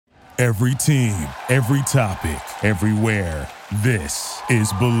Every team, every topic, everywhere. This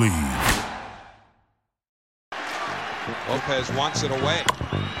is Bleav. Lopez wants it away.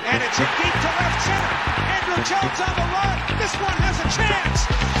 And it's hit deep to left center. Andrew Jones on the run. This one has a chance.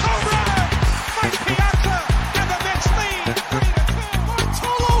 Home run! Mike Piazza and the Mets lead 3-2.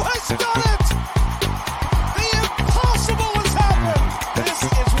 Bartolo has done it! The impossible has happened! This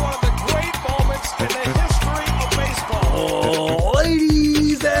is one of the great moments in the history of baseball.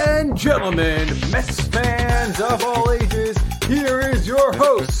 Ladies and gentlemen, Mets fans of all ages, here is your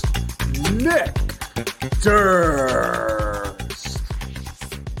host, Nick Durst.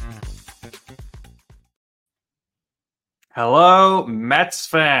 Hello, Mets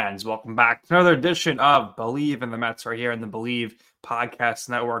fans. Welcome back to another edition of Bleav in the Mets right here in the Bleav Podcast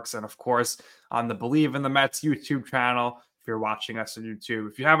Networks and, of course, on the Bleav in the Mets YouTube channel if you're watching us on YouTube.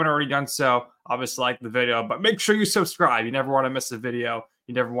 If you haven't already done so, obviously like the video, but make sure you subscribe. You never want to miss a video.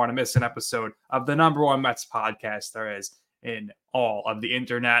 You never want to miss an episode of the number one Mets podcast there is in all of the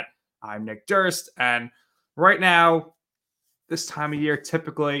internet. I'm Nick Durst, and right now, this time of year,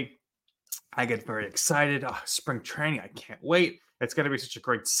 typically, I get very excited. Oh, spring training, I can't wait. It's going to be such a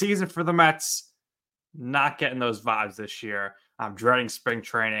great season for the Mets. Not getting those vibes this year. I'm dreading spring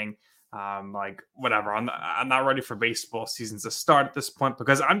training. Whatever. I'm not ready for baseball seasons to start at this point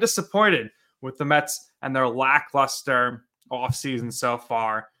because I'm disappointed with the Mets and their lackluster offseason so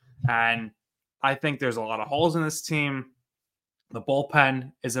far. And I think there's a lot of holes in this team. The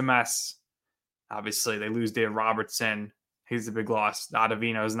bullpen is a mess. Obviously, they lose Dave Robertson. He's a big loss.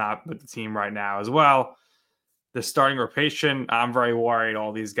 Ottavino's not with the team right now as well. The starting rotation, I'm very worried.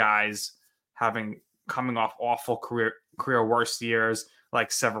 All these guys coming off awful career worst years,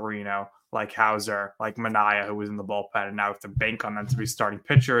 like Severino, like Hauser, like Manaea, who was in the bullpen, and now we have to bank on them to be starting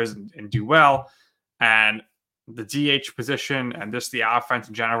pitchers and do well. And the DH position and just the offense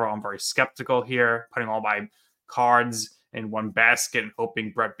in general, I'm very skeptical here, putting all my cards in one basket and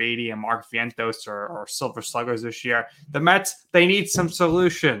hoping Brett Beatty and Marc Vientos are silver sluggers this year. The Mets, they need some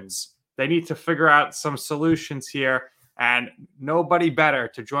solutions. They need to figure out some solutions here, and nobody better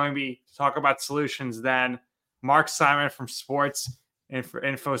to join me to talk about solutions than Marc Simon from Sports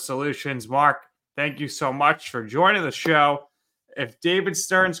Info Solutions. Marc, thank you so much for joining the show. If David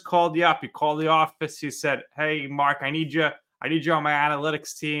Stearns called you up, he called the office, he said, "Hey, Marc, I need you on my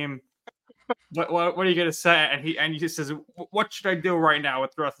analytics team. What are you going to say?" And he says, "What should I do right now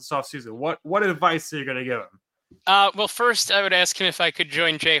with the rest of this offseason? What advice are you going to give him?" Well, first, I would ask him if I could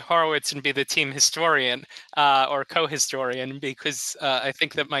join Jay Horowitz and be the team historian or co-historian, because I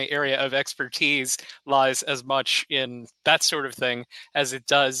think that my area of expertise lies as much in that sort of thing as it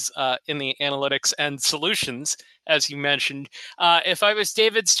does in the analytics and solutions, as you mentioned. If I was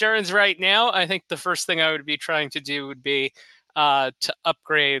David Stearns right now, I think the first thing I would be trying to do would be to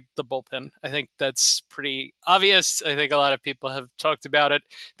upgrade the bullpen. I think that's pretty obvious. I think a lot of people have talked about it.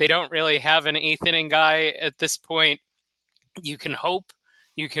 They don't really have an eighth inning guy at this point. You can hope,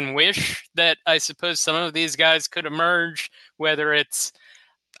 you can wish that I suppose some of these guys could emerge, whether it's,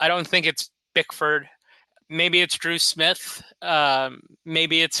 I don't think it's Bickford. Maybe it's Drew Smith.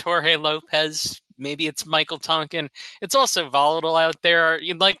 Maybe it's Jorge Lopez. Maybe it's Michael Tonkin. It's also volatile out there.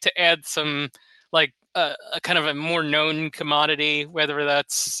 You'd like to add some a kind of a more known commodity, whether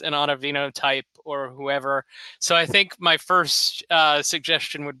that's an Ottavino type or whoever. So I think my first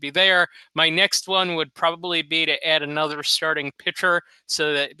suggestion would be there. My next one would probably be to add another starting pitcher,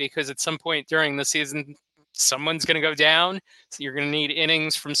 so that because at some point during the season, someone's going to go down. So you're going to need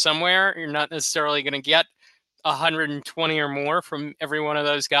innings from somewhere. You're not necessarily going to get 120 or more from every one of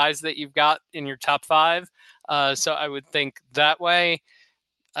those guys that you've got in your top five. So I would think that way.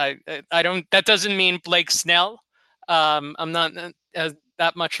 I don't. That doesn't mean Blake Snell. I'm not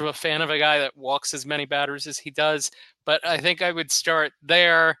that much of a fan of a guy that walks as many batters as he does, but I think I would start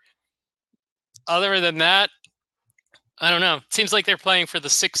there. Other than that, I don't know. It seems like they're playing for the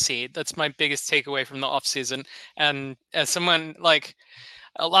 6th seed. That's my biggest takeaway from the offseason. And as someone like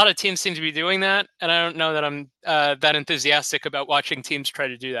a lot of teams seem to be doing that, and I don't know that I'm that enthusiastic about watching teams try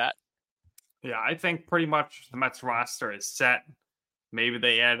to do that. Yeah, I think pretty much the Mets roster is set. Maybe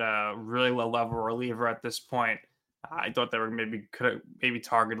they add a really low-level reliever at this point. I thought they were could have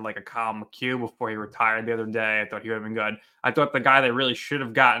targeted like a Kyle McHugh before he retired the other day. I thought he would have been good. I thought the guy they really should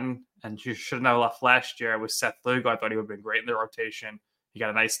have gotten and shouldn't have left last year was Seth Lugo. I thought he would have been great in the rotation. He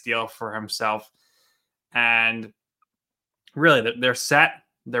got a nice deal for himself. And really, they're set.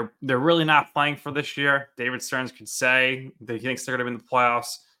 They're really not playing for this year. David Stearns could say that he thinks they're going to be in the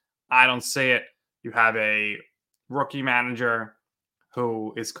playoffs. I don't see it. You have a rookie manager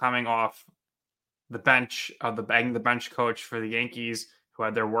who is coming off the bench of the bench coach for the Yankees, who who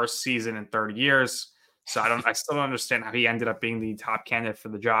had their worst season in 30 years. So I still don't understand how he ended up being the top candidate for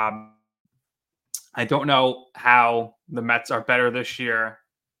the job. I don't know how the Mets are better this year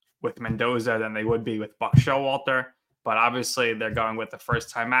with Mendoza than they would be with Buck Showalter, but obviously they're going with the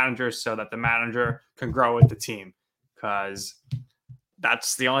first-time manager so that the manager can grow with the team, because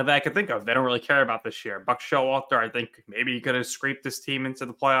that's the only thing I can think of. They don't really care about this year. Buck Showalter, I think maybe he could have scraped this team into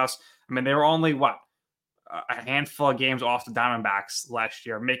the playoffs. I mean, they were only, a handful of games off the Diamondbacks last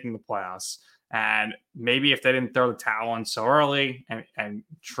year making the playoffs. And maybe if they didn't throw the towel in so early and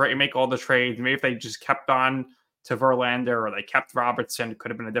make all the trades, maybe if they just kept on to Verlander or they kept Robertson, it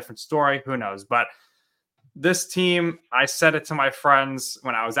could have been a different story. Who knows? But this team, I said it to my friends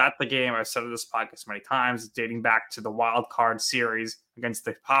when I was at the game. I've said it this podcast many times, dating back to the wild card series against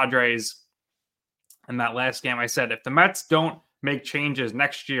the Padres. In that last game, I said, if the Mets don't make changes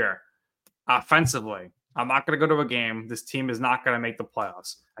next year offensively, I'm not going to go to a game. This team is not going to make the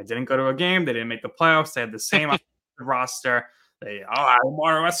playoffs. I didn't go to a game. They didn't make the playoffs. They had the same roster.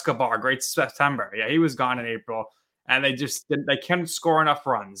 Mario Escobar, great September. Yeah, he was gone in April. And they couldn't score enough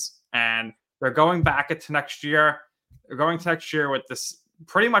runs. And they're going back into next year. They're going to next year with this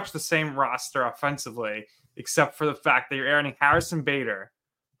pretty much the same roster offensively, except for the fact that you're adding Harrison Bader,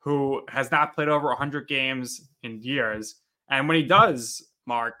 who has not played over 100 games in years. And when he does,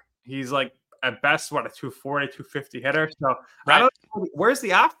 Mark, he's like, at best, a 240, 250 hitter. So right. I don't know, where's the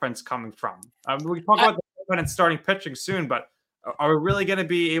offense coming from? We can talk about the bullpen and starting pitching soon, but are we really going to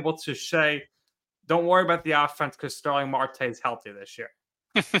be able to say, don't worry about the offense because Starling Marte is healthy this year?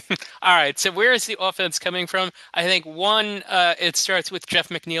 All right. So where is the offense coming from? I think one, it starts with Jeff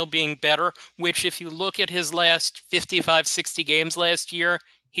McNeil being better, which if you look at his last 55, 60 games last year,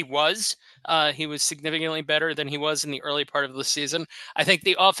 he was significantly better than he was in the early part of the season. I think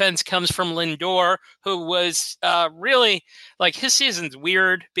the offense comes from Lindor, who was really, like, his season's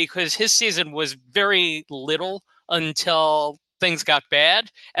weird because his season was very little until things got bad.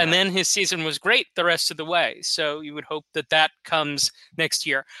 And then his season was great the rest of the way. So you would hope that comes next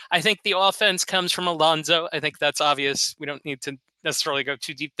year. I think the offense comes from Alonso. I think that's obvious. We don't need to necessarily go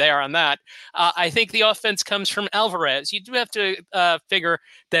too deep there on that. I think the offense comes from Alvarez. You do have to figure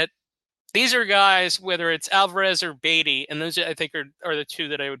that these are guys, whether it's Alvarez or Beatty, and those I think are the two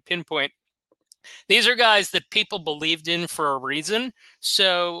that I would pinpoint. These are guys that people believed in for a reason.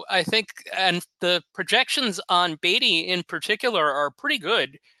 So I think, and the projections on Beatty in particular are pretty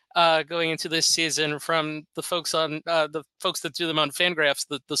good going into this season from the folks that do them on Fangraphs,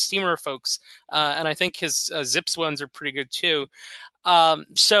 the Steamer folks. And I think his Zips ones are pretty good too.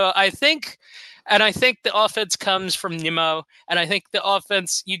 So I think the offense comes from Nimmo, and I think the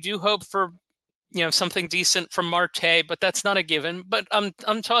offense, you do hope for, something decent from Marte, but that's not a given. But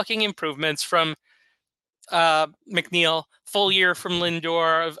I'm talking improvements from McNeil, full year from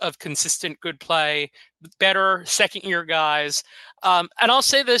Lindor of consistent good play, better second-year guys. And I'll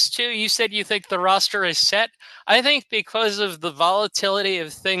say this too, you said you think the roster is set. I think because of the volatility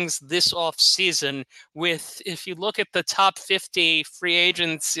of things this offseason, if you look at the top 50 free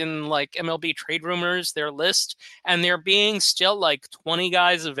agents in like MLB Trade Rumors, their list, and there being still like 20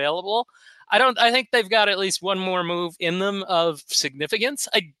 guys available, I think they've got at least one more move in them of significance.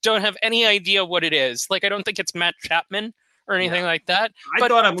 I don't have any idea what it is. Like, I don't think it's Matt Chapman or anything like that. I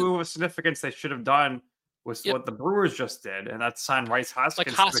thought a move of significance they should have done was what the Brewers just did, and that's sign Rhys Hoskins.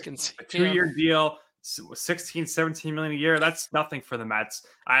 Like Hoskins. A 2-year deal, 16, 17 million a year. That's nothing for the Mets.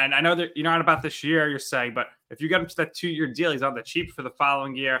 And I know that you're not about this year, you're saying, but if you get him to that 2-year deal, he's on the cheap for the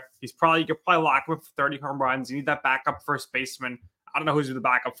following year. You could probably lock him up for 30 home runs. You need that backup first baseman. I don't know who's the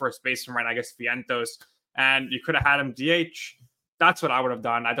backup first baseman right now. I guess Vientos. And you could have had him DH. That's what I would have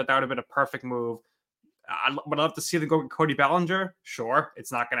done. I thought that would have been a perfect move. I would love to see them go with Cody Bellinger. Sure, it's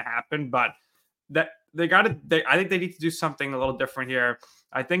not going to happen, but I think they need to do something a little different here.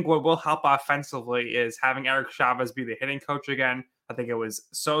 I think what will help offensively is having Eric Chavez be the hitting coach again. I think it was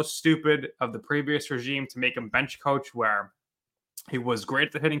so stupid of the previous regime to make him bench coach, where he was great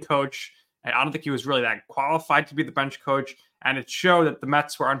at the hitting coach. And I don't think he was really that qualified to be the bench coach. And it showed that the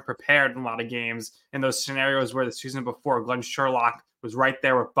Mets were unprepared in a lot of games in those scenarios where the season before Glenn Sherlock was right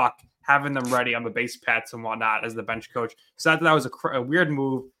there with Buck, having them ready on the base paths and whatnot as the bench coach. So I thought that was a weird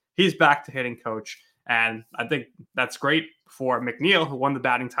move. He's back to hitting coach. And I think that's great for McNeil, who won the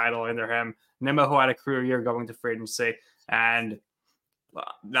batting title under him. Nimmo, who had a career year going to free agency. And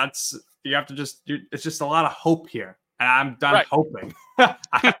it's just a lot of hope here. And I'm done hoping. What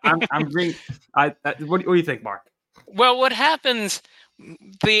do you think, Mark? Well, what happens,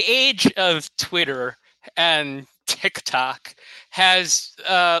 the age of Twitter and TikTok has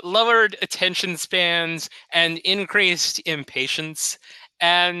lowered attention spans and increased impatience.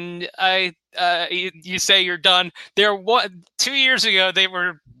 and you say you're done. 2 years ago they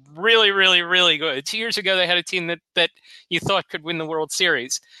were really, really, really good. 2 years ago they had a team that you thought could win the World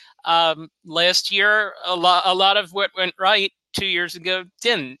Series. Last year, a lot of what went right 2 years ago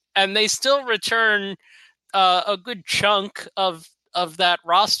didn't, and they still return a good chunk of that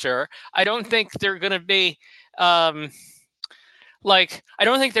roster. I don't think they're going to be I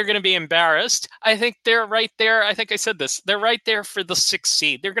don't think they're going to be embarrassed. I think they're right there. I think I said this. They're right there for the 6th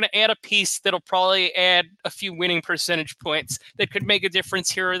seed. They're going to add a piece that'll probably add a few winning percentage points that could make a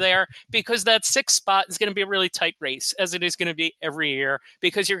difference here or there, because that 6th spot is going to be a really tight race, as it is going to be every year,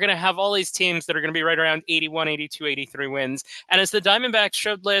 because you're going to have all these teams that are going to be right around 81, 82, 83 wins. And as the Diamondbacks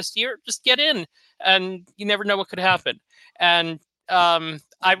showed last year, just get in, and you never know what could happen. And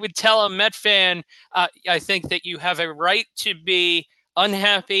I would tell a Met fan, I think that you have a right to be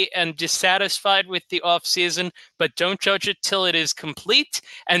unhappy and dissatisfied with the offseason, but don't judge it till it is complete,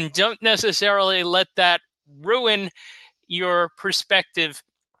 and don't necessarily let that ruin your perspective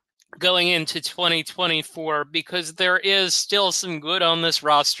going into 2024, because there is still some good on this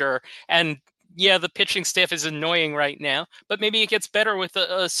roster. And yeah, the pitching staff is annoying right now, but maybe it gets better with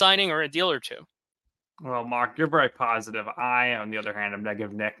a signing or a deal or two. Well, Marc, you're very positive. I, on the other hand, am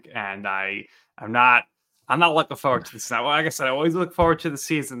negative, Nick, and I'm not looking forward to this. Now, like I said, I always look forward to the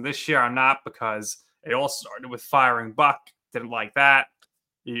season. This year, I'm not, because it all started with firing Buck. Didn't like that.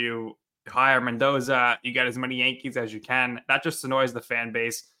 You hire Mendoza. You get as many Yankees as you can. That just annoys the fan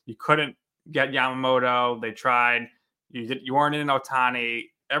base. You couldn't get Yamamoto. They tried. You weren't in Ohtani.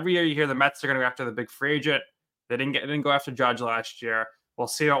 Every year you hear the Mets are going to go after the big free agent. They didn't go after Judge last year. We'll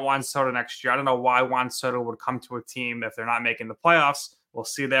see about Juan Soto next year. I don't know why Juan Soto would come to a team if they're not making the playoffs. We'll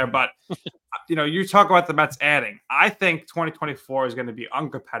see there. But, you talk about the Mets adding. I think 2024 is going to be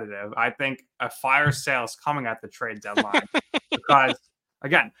uncompetitive. I think a fire sale is coming at the trade deadline because,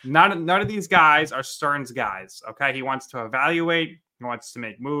 again, none of these guys are Stearns guys, okay? He wants to evaluate. He wants to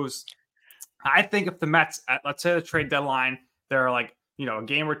make moves. I think if the Mets, let's say the trade deadline, they're a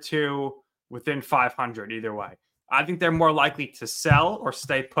game or two within 500 either way. I think they're more likely to sell or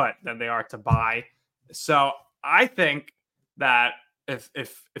stay put than they are to buy. So I think that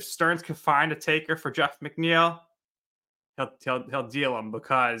if Stearns can find a taker for Jeff McNeil, he'll deal him,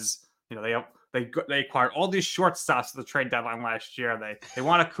 because they acquired all these shortstops at the trade deadline last year. They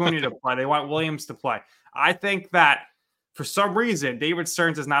want Acuna to play. They want Williams to play. I think that for some reason David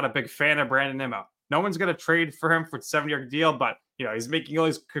Stearns is not a big fan of Brandon Nimmo. No one's going to trade for him for a 7-year deal, but he's making all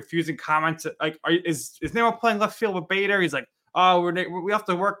these confusing comments. Like, is Nimmo playing left field with Bader? He's like, oh, we have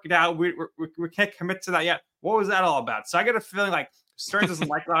to work it out. We can't commit to that yet. What was that all about? So I get a feeling like Stearns doesn't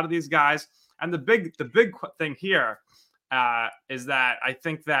like a lot of these guys. And the big thing here is that I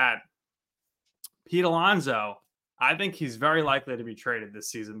think that Pete Alonso, I think he's very likely to be traded this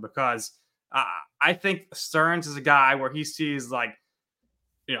season, because I think Stearns is a guy where he sees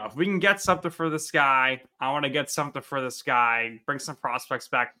if we can get something for this guy, I want to get something for this guy, bring some prospects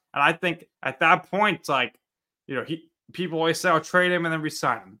back. And I think at that point, people always say, I'll trade him and then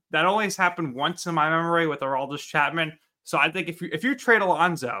resign him. That always happened once in my memory with Aroldis Chapman. So I think if you trade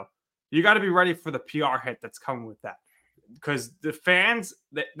Alonso, you got to be ready for the PR hit that's coming with that. Because the fans,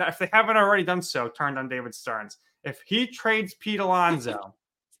 if they haven't already done so, turned on David Stearns. If he trades Pete Alonso,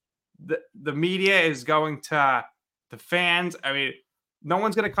 the media is going to the fans. I mean, no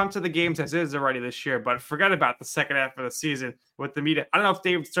one's going to come to the games as is already this year, but forget about the second half of the season with the media. I don't know if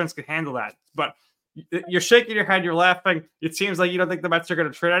David Stearns can handle that, but you're shaking your head. You're laughing. It seems like you don't think the Mets are going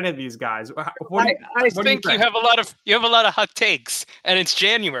to trade any of these guys. I think you have a lot of hot takes, and it's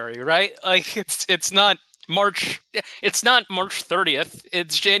January, right? Like it's not March. It's not March 30th.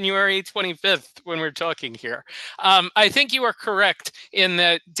 It's January 25th when we're talking here. I think you are correct in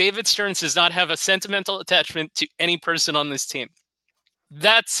that David Stearns does not have a sentimental attachment to any person on this team.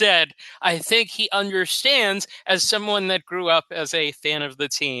 That said, I think he understands, as someone that grew up as a fan of the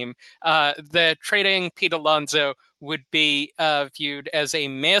team, that trading Pete Alonso would be viewed as a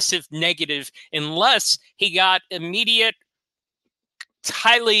massive negative unless he got immediate,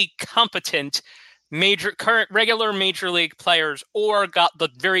 highly competent current regular major league players, or got the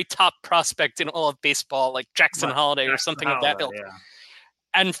very top prospect in all of baseball, like Jackson Holiday or something of that ilk. Yeah.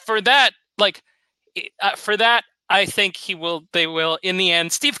 And for that, I think they will in the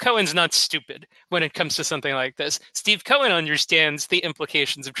end. Steve Cohen's not stupid when it comes to something like this. Steve Cohen understands the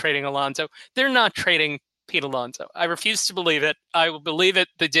implications of trading Alonso. They're not trading Pete Alonso. I refuse to believe it. I will believe it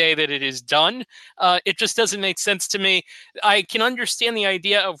the day that it is done. It just doesn't make sense to me. I can understand the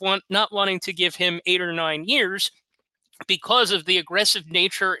idea of not wanting to give him 8 or 9 years, because of the aggressive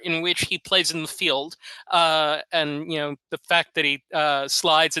nature in which he plays in the field, and the fact that he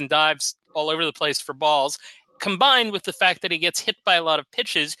slides and dives all over the place for balls, combined with the fact that he gets hit by a lot of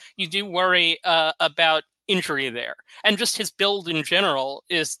pitches, you do worry about injury there. And just his build in general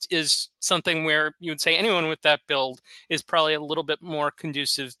is something where you would say anyone with that build is probably a little bit more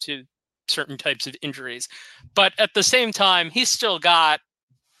conducive to certain types of injuries. But at the same time, he's still got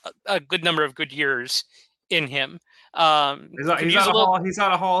a good number of good years in him. He's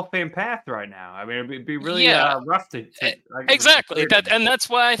on a Hall of Fame path right now. I mean, it'd be really rough to exactly that, and that's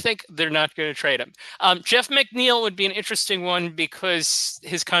why I think they're not going to trade him. Jeff McNeil would be an interesting one because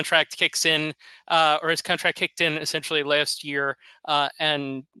his contract kicks in, or his contract kicked in essentially last year,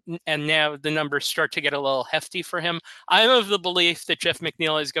 and now the numbers start to get a little hefty for him. I'm of the belief that Jeff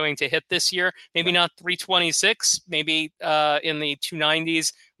McNeil is going to hit this year, maybe not 326, maybe in the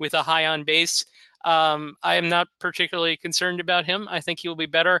 290s with a high on base. I am not particularly concerned about him. I think he will be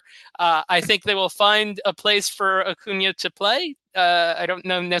better. I think they will find a place for Acuna to play. I don't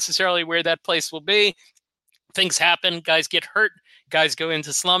know necessarily where that place will be. Things happen. Guys get hurt. Guys go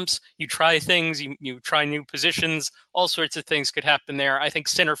into slumps. You try things. You try new positions. All sorts of things could happen there. I think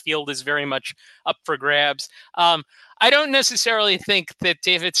center field is very much up for grabs. I don't necessarily think that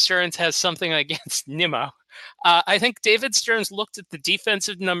David Stearns has something against Nimmo. I think David Stearns looked at the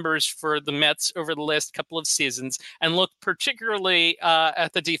defensive numbers for the Mets over the last couple of seasons and looked particularly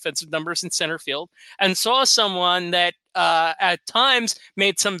at the defensive numbers in center field and saw someone that at times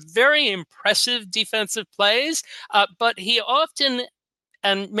made some very impressive defensive plays, but he often,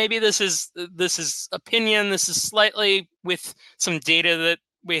 and maybe this is opinion, this is slightly with some data that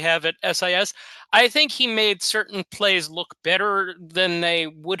we have at SIS, I think he made certain plays look better than they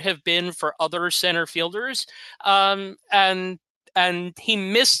would have been for other center fielders. And he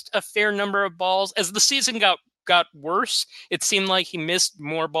missed a fair number of balls. As the season got worse, it seemed like he missed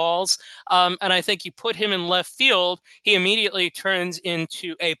more balls. And I think you put him in left field, he immediately turns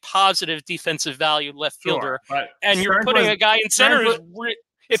into a positive defensive value left fielder. And you're putting a guy in center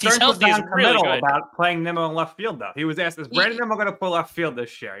if he's healthy, he's really good. About playing Nimmo in left field, though. He was asked, "Is Brandon Nimmo going to play left field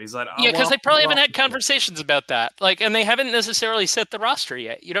this year?" He's like, because they probably haven't had conversations about that. And they haven't necessarily set the roster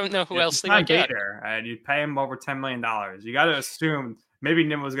yet. You don't know who else they might get. And you pay him over $10 million. You got to assume maybe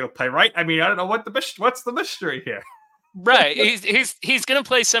Nimmo's going to play right. I mean, I don't know what's the mystery here. Right, he's going to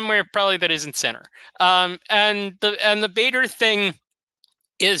play somewhere probably that isn't center. And the Bader thing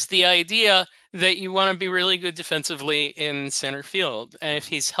is the idea that you want to be really good defensively in center field. And if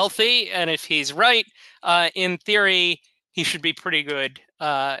he's healthy and if he's right, in theory, he should be pretty good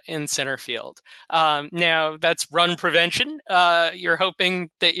in center field. Now, that's run prevention. You're hoping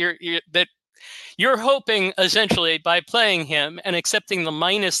that you're hoping essentially by playing him and accepting the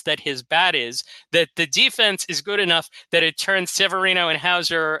minus that his bat is, that the defense is good enough that it turns Severino and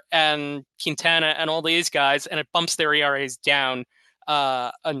Hauser and Quintana and all these guys, and it bumps their ERAs down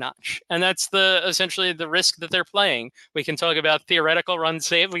a notch. And that's essentially the risk that they're playing. We can talk about theoretical run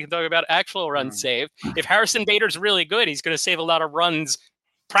save. We can talk about actual run save. If Harrison Bader's really good, he's going to save a lot of runs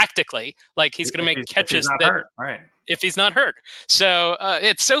practically. He's going to make catches if he's not hurt. So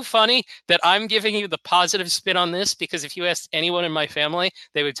it's so funny that I'm giving you the positive spin on this, because if you asked anyone in my family,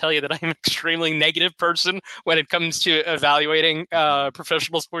 they would tell you that I'm an extremely negative person when it comes to evaluating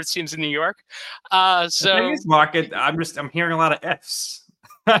professional sports teams in New York. So market, I'm hearing a lot of F's.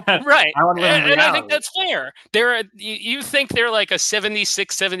 Right. And I think that's fair. You think they're like a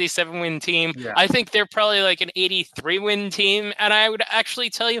 76, 77 win team. Yeah. I think they're probably like an 83 win team. And I would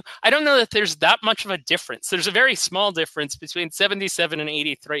actually tell you, I don't know that there's that much of a difference. There's a very small difference between 77 and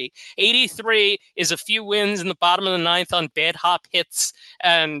 83. 83 is a few wins in the bottom of the ninth on bad hop hits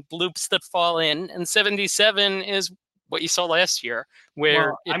and bloops that fall in. And 77 is what you saw last year,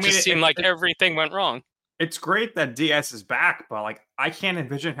 where it seemed like everything went wrong. It's great that DS is back, but I can't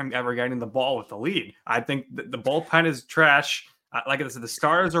envision him ever getting the ball with the lead. I think the bullpen is trash. Like I said, the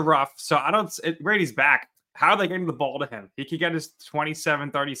starters are rough. So Brady's back. How are they getting the ball to him? He could get his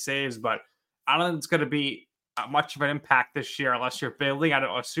 27, 30 saves, but I don't think it's going to be much of an impact this year unless you're building out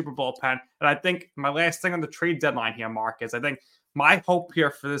a super bullpen. And I think my last thing on the trade deadline here, Marc, is I think my hope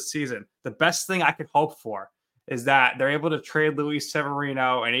here for this season, the best thing I could hope for is that they're able to trade Luis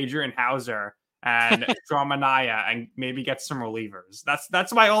Severino and Adrian Hauser and Manaya and maybe get some relievers. That's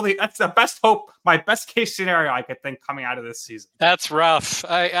the best hope, my best case scenario I could think coming out of this season. That's rough.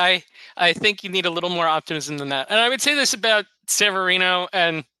 I think you need a little more optimism than that. And I would say this about Severino,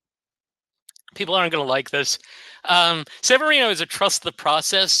 and people aren't going to like this. Severino is a trust the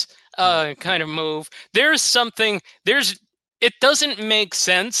process kind of move. It doesn't make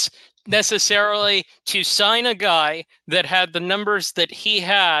sense necessarily to sign a guy that had the numbers that he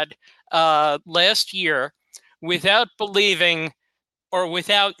had last year without believing or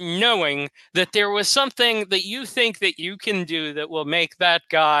without knowing that there was something that you think that you can do that will make that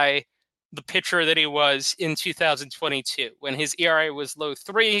guy the pitcher that he was in 2022, when his ERA was low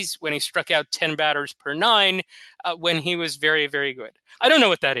threes, when he struck out 10 batters per nine, when he was very, very good. I don't know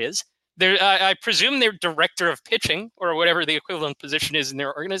what that is. I presume their director of pitching, or whatever the equivalent position is in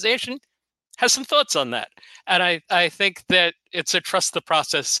their organization, has some thoughts on that. And I think that it's a trust the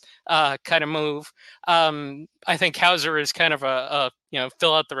process kind of move. I think Hauser is kind of a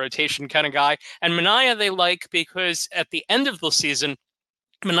fill out the rotation kind of guy. And Minaya they like because at the end of the season,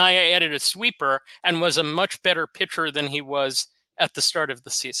 Minaya added a sweeper and was a much better pitcher than he was at the start of the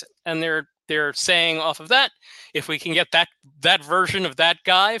season. And they're saying off of that, if we can get that version of that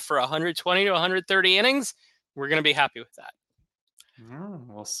guy for 120 to 130 innings, we're going to be happy with that.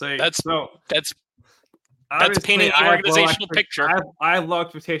 We'll see. That's Obviously, painting the organizational picture. I have low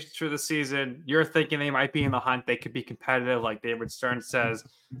expectations for the season. You're thinking they might be in the hunt. They could be competitive, like David Stern says.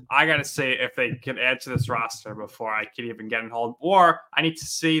 I got to see if they can add to this roster before I can even get in hold. Or I need to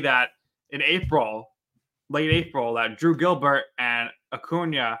see that in late April, that Drew Gilbert and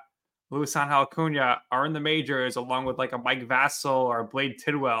Luis Angel Acuna are in the majors along with like a Mike Vassell or a Blade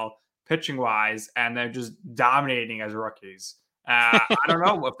Tidwell pitching-wise, and they're just dominating as rookies. I don't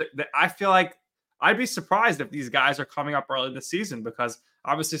know. I feel like I'd be surprised if these guys are coming up early this season, because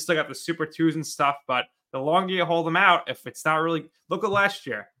obviously still got the Super 2s and stuff, but the longer you hold them out, if it's not really – look at last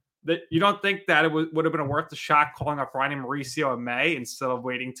year. You don't think that it would have been worth the shot calling up Ronnie Mauricio in May instead of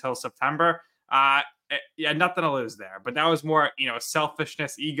waiting till September? Yeah, nothing to lose there. But that was more,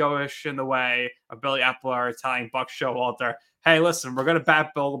 selfishness, ego-ish in the way of Billy Epler telling Buck Showalter, hey, listen, we're going to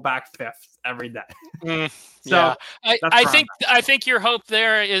bat Bill back fifth every day. So yeah. I think your hope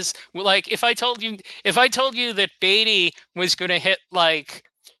there is like if I told you that Beatty was going to hit like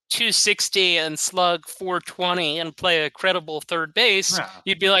 260 and slug 420 and play a credible third base,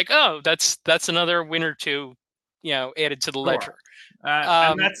 you'd be like, oh, that's another win or two, added to the ledger.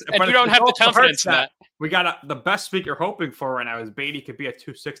 And you don't have the confidence in that. We got the best week you're hoping for right now is Beatty could be a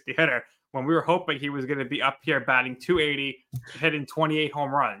 260 hitter, when we were hoping he was going to be up here batting 280, hitting 28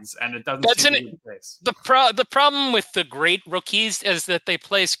 home runs, and it doesn't seem to be the case. The problem with the great rookies is that they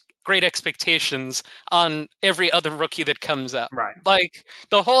place great expectations on every other rookie that comes up. Right. Like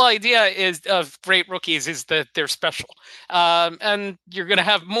the whole idea of great rookies is that they're special. And you're going to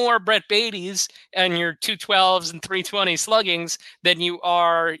have more Brett Beattys and your 212s and 320 sluggings than you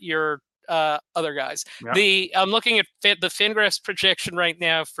are your other guys. Yep. I'm looking at the Fangraphs projection right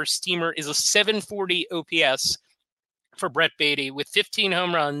now for Steamer is a 740 OPS for Brett Beatty with 15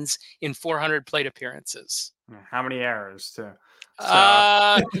 home runs in 400 plate appearances. How many errors too?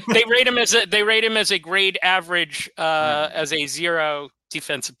 They rate him as a grade average as a 0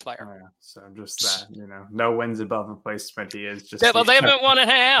 defensive player. Oh, yeah. So just that, no wins above replacement. He is just. They haven't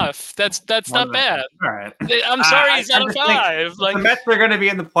 1.5. That's not bad. All right. I'm sorry, he's not a 5. Like the Mets are going to be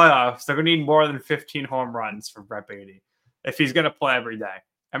in the playoffs. They're going to need more than 15 home runs from Brett Beatty if he's going to play every day.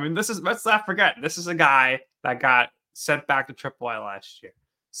 I mean, let's not forget, this is a guy that got sent back to AAA last year.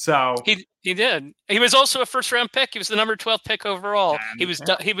 So he did. He was also a first round pick. He was the number 12 pick overall. He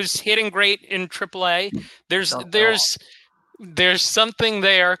was hitting great in AAA. There's something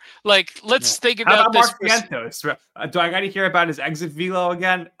there. Like, let's think about this. Do I got to hear about his exit velo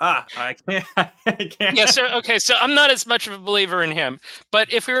again? I can't. Yeah. So I'm not as much of a believer in him.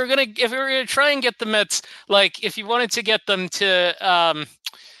 But if we were gonna try and get the Mets, like if you wanted to get them to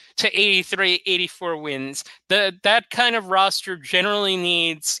 83, 84 wins, that kind of roster generally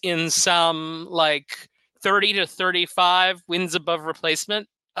needs in some like 30 to 35 wins above replacement,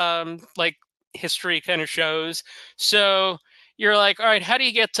 like history kind of shows. So you're like, all right, how do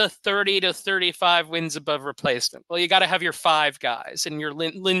you get to 30 to 35 wins above replacement? Well, you got to have your 5 guys, and your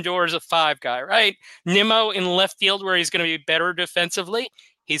Lindor's a 5 guy, right? Nimmo in left field, where he's going to be better defensively,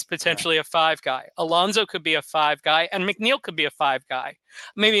 he's potentially a 5 guy. Alonso could be a 5 guy, and McNeil could be a 5 guy.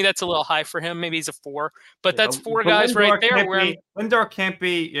 Maybe that's a little high for him. Maybe he's a 4, but that's 4 guys right there. Lindor can't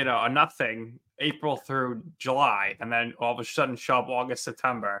be, a nothing April through July, and then all of a sudden show up August,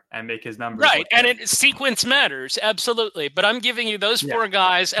 September, and make his numbers. Right, and sequence matters, absolutely. But I'm giving you those 4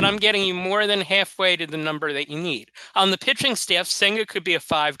 guys, and I'm getting you more than halfway to the number that you need. On the pitching staff, Senga could be a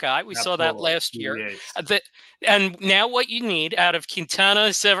 5 guy. We saw that last year. And now what you need out of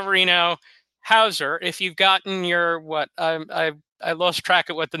Quintana, Severino, Hauser, if you've gotten your I lost track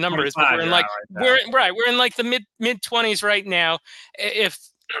of what the number is, but we're in like we're in like the mid 20s right now. If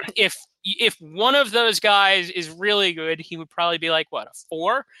if one of those guys is really good, he would probably be like, what, a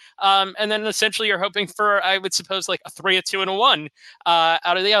 4? And then essentially you're hoping for, I would suppose, like a 3, a 2, and a 1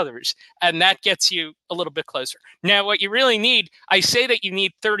 out of the others. And that gets you a little bit closer. Now, what you really need, I say that you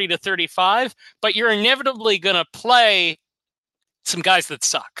need 30 to 35, but you're inevitably going to play some guys that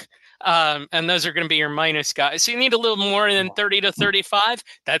suck. And those are going to be your minus guys. So you need a little more than 30 to 35.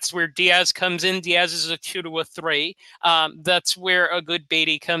 That's where Diaz comes in. Diaz is a 2 to a 3. That's where a good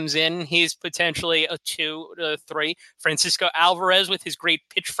Beatty comes in. He's potentially a 2 to a 3. Francisco Alvarez with his great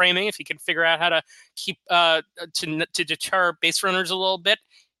pitch framing, if he can figure out how to keep to deter base runners a little bit,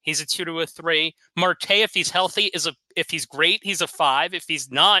 he's a 2 to a 3. Marte, if he's healthy, if he's great, he's a 5. If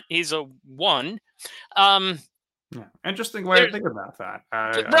he's not, he's a 1. Yeah, interesting way to think about that.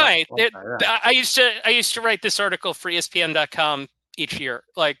 Right. I used to write this article for ESPN.com each year,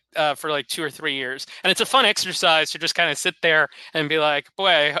 for like 2 or 3 years, and it's a fun exercise to just kind of sit there and be like,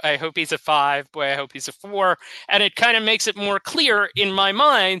 boy, I hope he's a 5. Boy, I hope he's a 4, and it kind of makes it more clear in my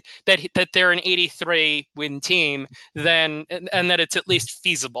mind that they're an 83 win team, and that it's at least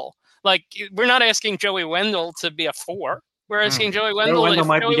feasible. Like, we're not asking Joey Wendell to be a 4. We're asking Joey Wendell. Joey Wendell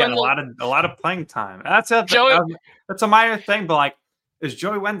might be getting a lot of playing time. That's a minor thing, but like, is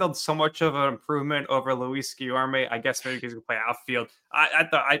Joey Wendell so much of an improvement over Luis Guillorme? I guess maybe because he can play outfield.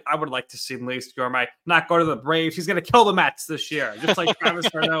 I would like to see Luis Guillorme not go to the Braves. He's going to kill the Mets this year, just like Travis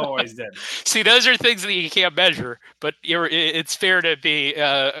Arnaud always did. See, those are things that you can't measure, but it's fair to be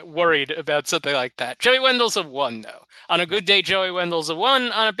worried about something like that. Joey Wendell's a 1, though. On a good day, Joey Wendell's a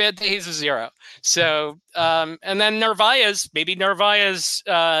 1. On a bad day, he's a 0. So, and then Narvaez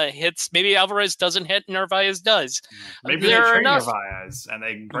hits. Maybe Alvarez doesn't hit, Narvaez does. Maybe they trade Narvaez and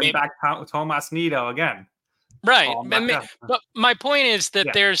they bring back Tomas Nido again. Right. But my point is that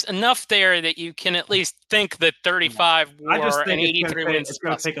there's enough there that you can at least think that 35 WAR and 83 wins. It's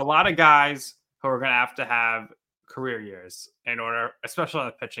going to take a lot of guys who are going to have career years in order, especially on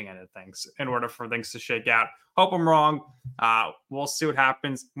the pitching end of things, in order for things to shake out. Hope I'm wrong. We'll see what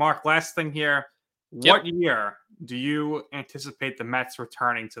happens. Mark, last thing here. What year do you anticipate the Mets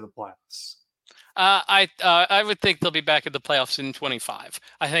returning to the playoffs? I would think they'll be back at the playoffs in 25.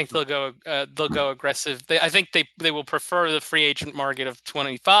 I think they'll go aggressive. I think they will prefer the free agent market of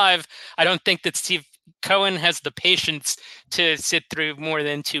 25. I don't think that Steve Cohen has the patience to sit through more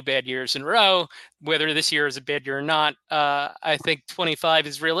than 2 bad years in a row, whether this year is a bad year or not. I think 25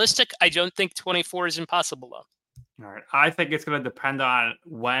 is realistic. I don't think 24 is impossible, though. All right. I think it's going to depend on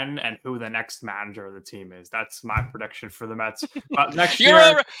when and who the next manager of the team is. That's my prediction for the Mets. Next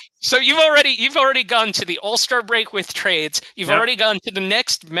year. So you've already gone to the All-Star break with trades. You've already gone to the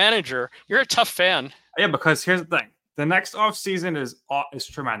next manager. You're a tough fan. Yeah, because here's the thing: the next offseason is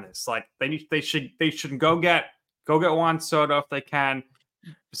tremendous. Like they should go get Juan Soto if they can,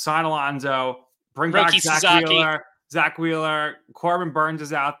 sign Alonso, bring back Zach Wheeler, Corbin Burns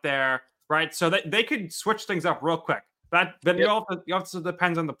is out there. Right, so they could switch things up real quick. It also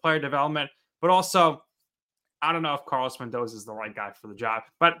depends on the player development, but also I don't know if Carlos Mendoza is the right guy for the job.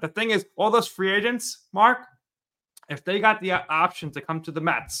 But the thing is, all those free agents, Mark, if they got the option to come to the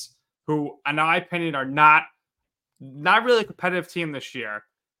Mets, who, in my opinion, are not really a competitive team this year,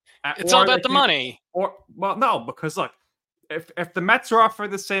 it's all about the money. No, because look, if the Mets are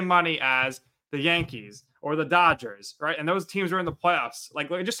offered the same money as the Yankees or the Dodgers, right? And those teams are in the playoffs.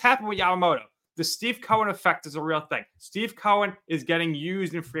 Like it just happened with Yamamoto. The Steve Cohen effect is a real thing. Steve Cohen is getting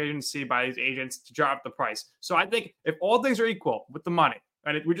used in free agency by his agents to drop the price. So I think if all things are equal with the money,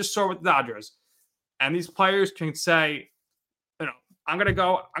 and we just saw with the Dodgers, and these players can say, I'm gonna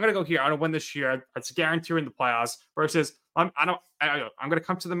go here. I'm gonna win this year. It's a guarantee in the playoffs. Versus I'm gonna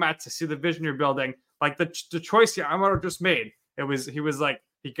come to the Mets to see the vision you're building. Like the choice Yamamoto just made. He was like.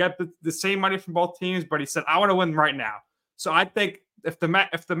 He got the same money from both teams, but he said, I want to win right now. So I think if the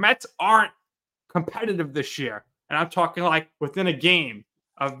Mets aren't competitive this year, and I'm talking like within a game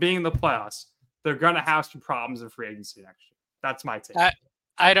of being in the playoffs, they're going to have some problems in free agency next year. That's my take.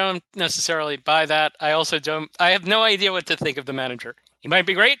 I don't necessarily buy that. I also don't. I have no idea what to think of the manager. He might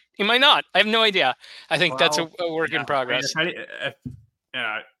be great. He might not. I have no idea. I think that's a work in progress. Maybe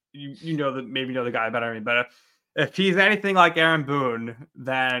know the guy better than me, but if he's anything like Aaron Boone,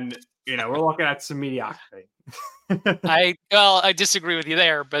 then we're looking at some mediocrity. I disagree with you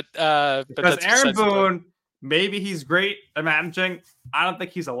there, but because Aaron Boone, maybe he's great at managing. I don't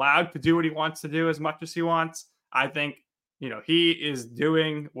think he's allowed to do what he wants to do as much as he wants. I think he is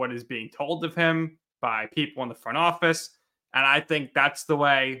doing what is being told of him by people in the front office, and I think that's the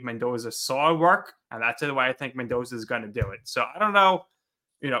way Mendoza saw it work, and that's the way I think Mendoza is going to do it. So I don't know.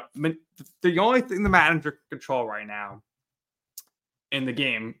 The only thing the manager can control right now in the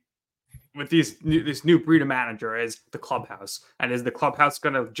game with this new breed of manager is the clubhouse. And is the clubhouse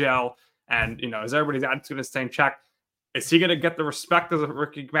going to gel? And, is everybody's attitude going to stay in check? Is he going to get the respect as a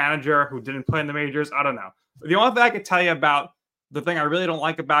rookie manager who didn't play in the majors? I don't know. The only thing I can tell you about the thing I really don't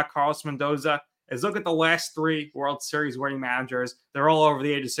like about Carlos Mendoza is look at the last 3 World Series winning managers. They're all over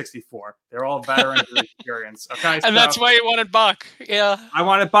the age of 64. They're all veterans of experience. Okay, and that's why you wanted Buck. Yeah, I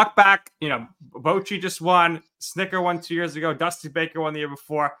wanted Buck back. Bochy just won. Snicker won 2 years ago. Dusty Baker won the year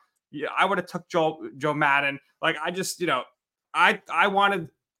before. Yeah, I would have took Joe Madden. Like I just, I wanted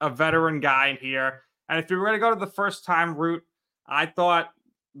a veteran guy in here. And if you were going to go to the first time route, I thought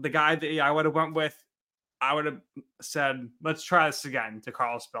the guy that I would have went with, I would have said, let's try this again to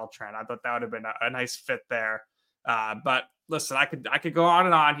Carlos Beltran. I thought that would have been a nice fit there. But listen, I could go on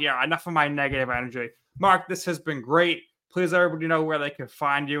and on here. Enough of my negative energy. Marc, this has been great. Please let everybody know where they can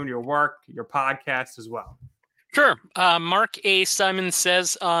find you and your work, your podcast as well. Sure. Marc A. Simon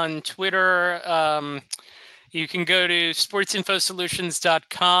Says on Twitter. You can go to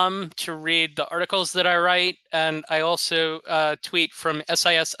sportsinfosolutions.com to read the articles that I write. And I also tweet from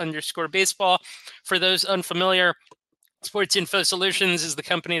SIS_baseball. For those unfamiliar, Sports Info Solutions is the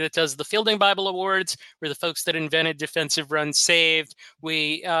company that does the Fielding Bible Awards. We're the folks that invented defensive runs saved.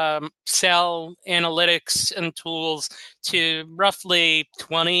 We sell analytics and tools to roughly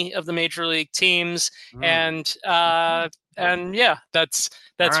 20 of the major league teams. And yeah, that's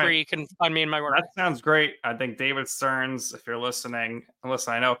right. Where you can find me in my work. That sounds great. I think David Stearns, if you're listening, and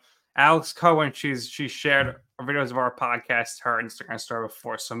listen, I know Alex Cohen, she shared videos of our podcast, her Instagram story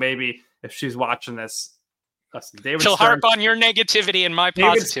before. So maybe if she's watching this, listen, she'll harp on your negativity and my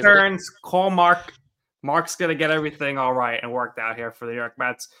positivity. David Stearns, call Marc. Marc's going to get everything all right and worked out here for the New York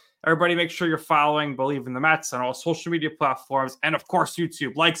Mets. Everybody make sure you're following Bleav in the Mets on all social media platforms. And, of course,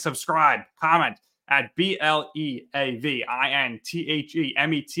 YouTube. Like, subscribe, comment at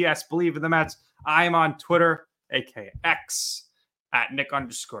BLEAVINTHEMETS, Bleav in the Mets. I am on Twitter, a.k.a. X, at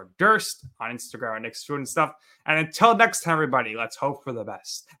Nick_Durst, on Instagram at Nick Student stuff. And until next time, everybody, let's hope for the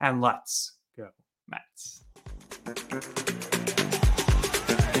best. And let's go, Mets. Near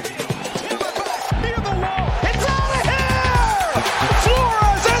the wall. It's out of here!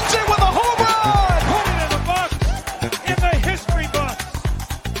 Flores ends it with a home run! Put it in the books, in the history books.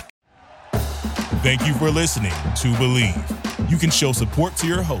 Thank you for listening to Bleav. You can show support to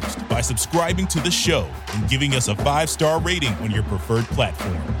your host by subscribing to the show and giving us a 5-star rating on your preferred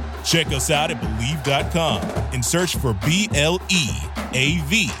platform. Check us out at Bleav.com and search for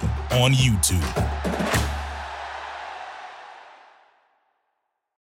BLEAV on YouTube.